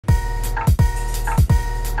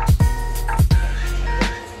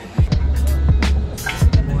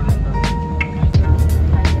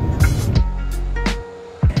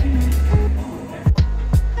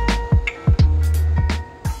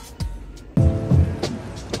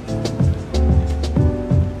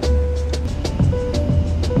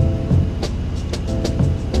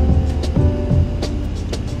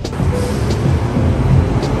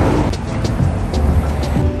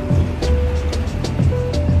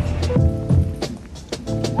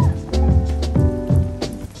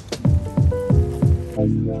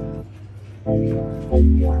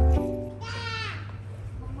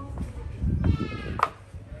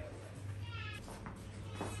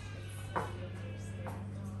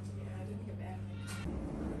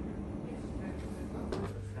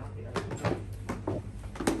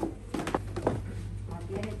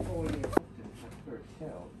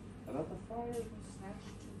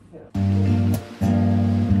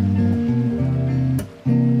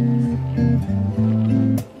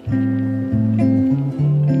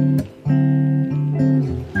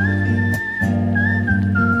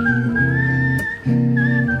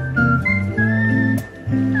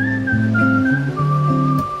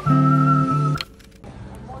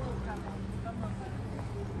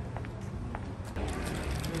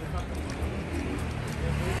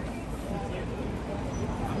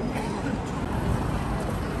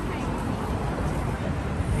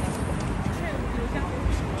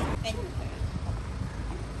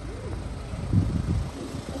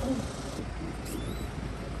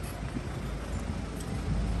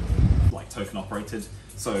token operated.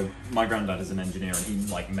 So my granddad is an engineer, and he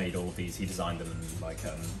like made all of these. He designed them and like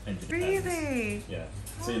engineered them. Really? Yeah.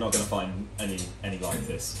 So you're not going to find any like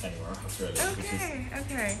this anywhere else, really. Okay.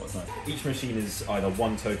 Okay. What's nice. Each machine is either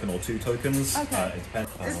 1 token or 2 tokens. Okay. It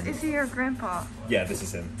depends. Is he your grandpa? Yeah, this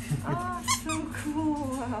is him. Oh, so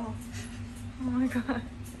cool! Wow. Oh my god.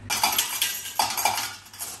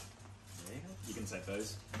 You can take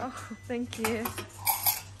those. Oh, thank you.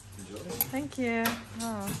 Enjoy. Thank you.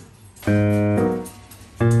 Oh.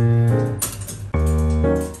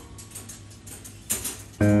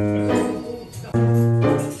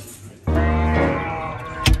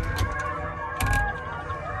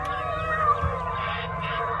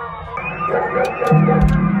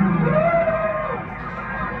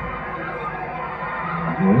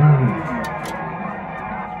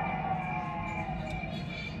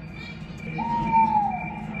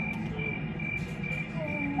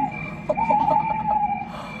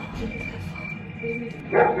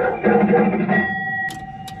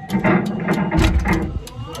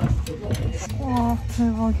 와,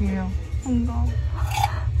 대박이에요. 뭔가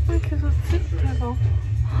왜 이렇게 좋지? 대박.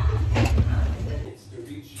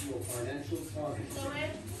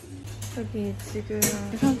 여기 지금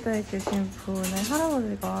계산대에 계신 분의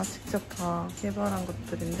할아버지가 직접 다 개발한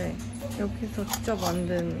것들인데 여기서 직접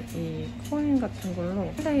만든 이 코인 같은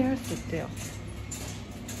걸로 플레이 할 수 있대요.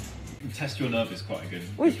 Test your nerve is quite a good.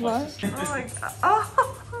 Which one? Oh my god. Oh,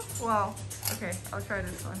 wow. Okay, I'll try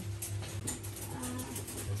this one.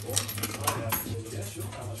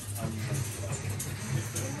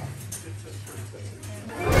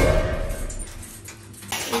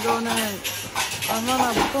 이거는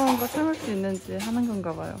얼마나 무거운 거 참을 수 있는지 하는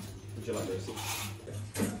건가 봐요.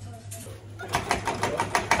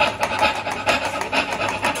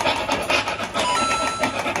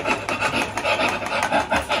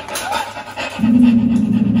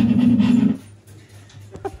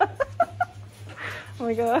 Oh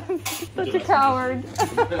my god, such a coward.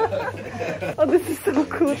 Oh, this is so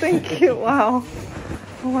cool. Thank you. Wow.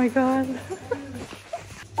 Oh my god.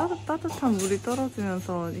 따뜻한 물이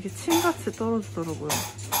떨어지면서 이게 침같이 떨어지더라고요.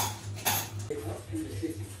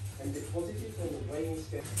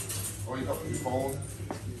 Or you got your phone,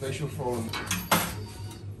 place your phone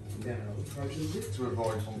to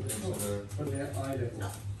avoid something to the...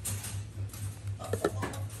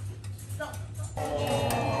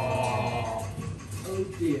 Oh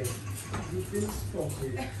dear, you've been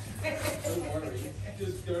spotted. Don't worry,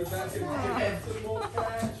 just go back and get some more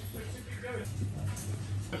cash.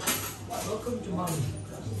 Welcome to Mummy.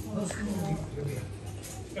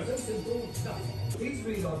 Please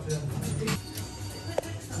read our terms.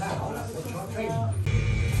 Now, let's try training.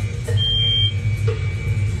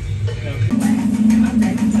 How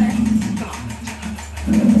big is that?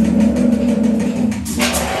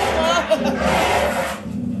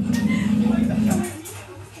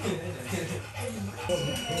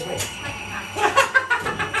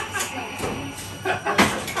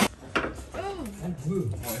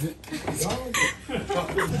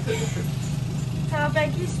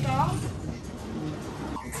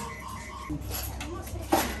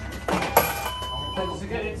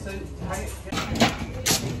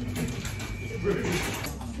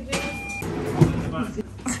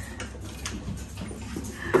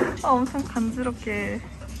 엄청 간지럽게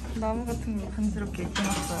나무 같은 거 간지럽게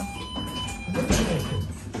입혀놨어요.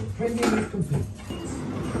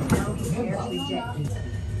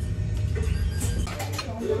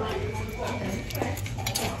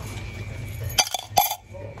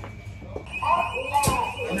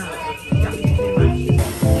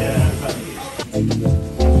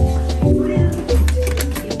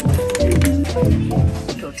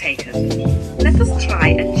 Taken. Let us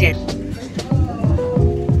try a jet.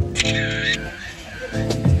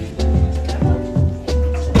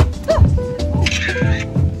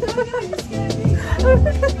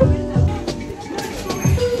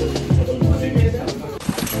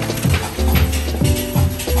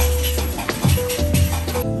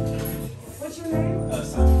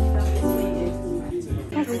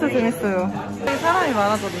 진짜 재밌어요. 되게 사람이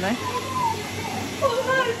많아졌네.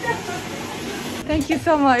 Thank you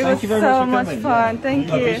so much. It was so much fun.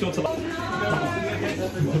 Thank you.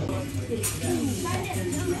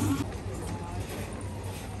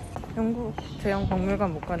 영국 대형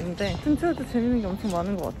박물관 못 갔는데 근처에도 재밌는 게 엄청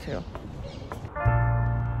많은 것 같아요.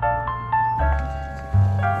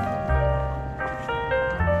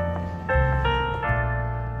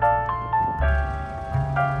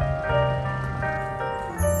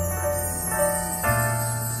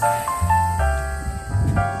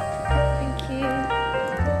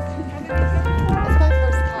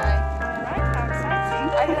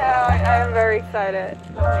 excited.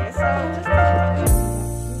 Okay, so just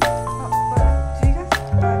do you guys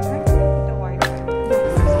can I put the white one?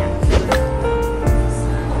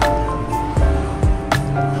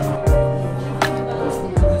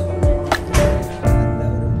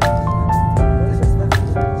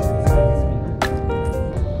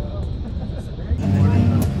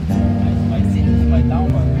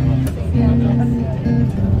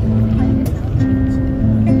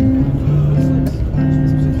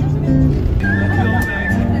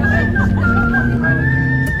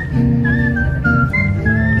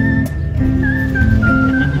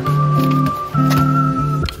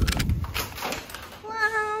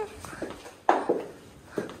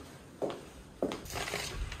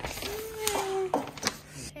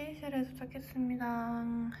 셰이셸에 도착했습니다.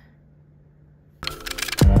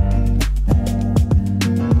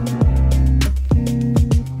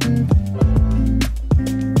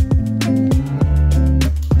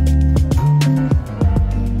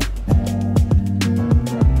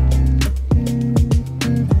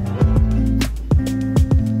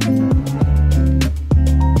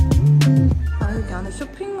 여기 안에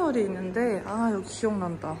쇼핑몰이 있는데 여기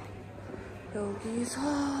기억난다. 여기서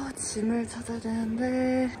짐을 찾아야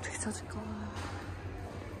되는데 어떻게 찾을까?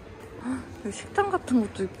 여기 식당 같은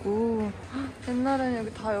것도 있고 옛날에는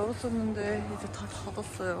여기 다 열었었는데 이제 다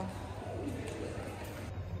닫았어요.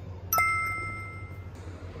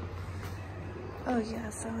 Oh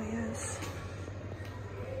yes, oh yes.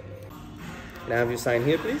 Can I have you sign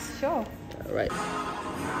here, please? Sure. All right.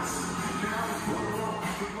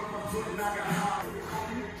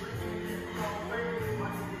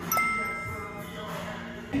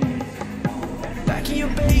 Back in your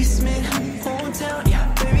basement, hometown,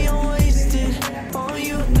 yeah, baby, I'm wasted on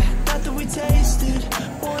you, not that we tasted.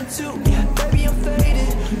 1, 2, yeah, baby, I'm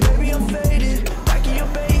faded, baby, I'm faded. Back in your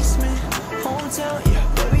basement, hometown, yeah,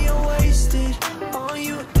 baby, I'm wasted on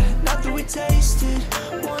you, not that we tasted.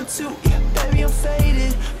 1, 2, yeah, baby, I'm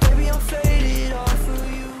faded, baby, I'm faded off of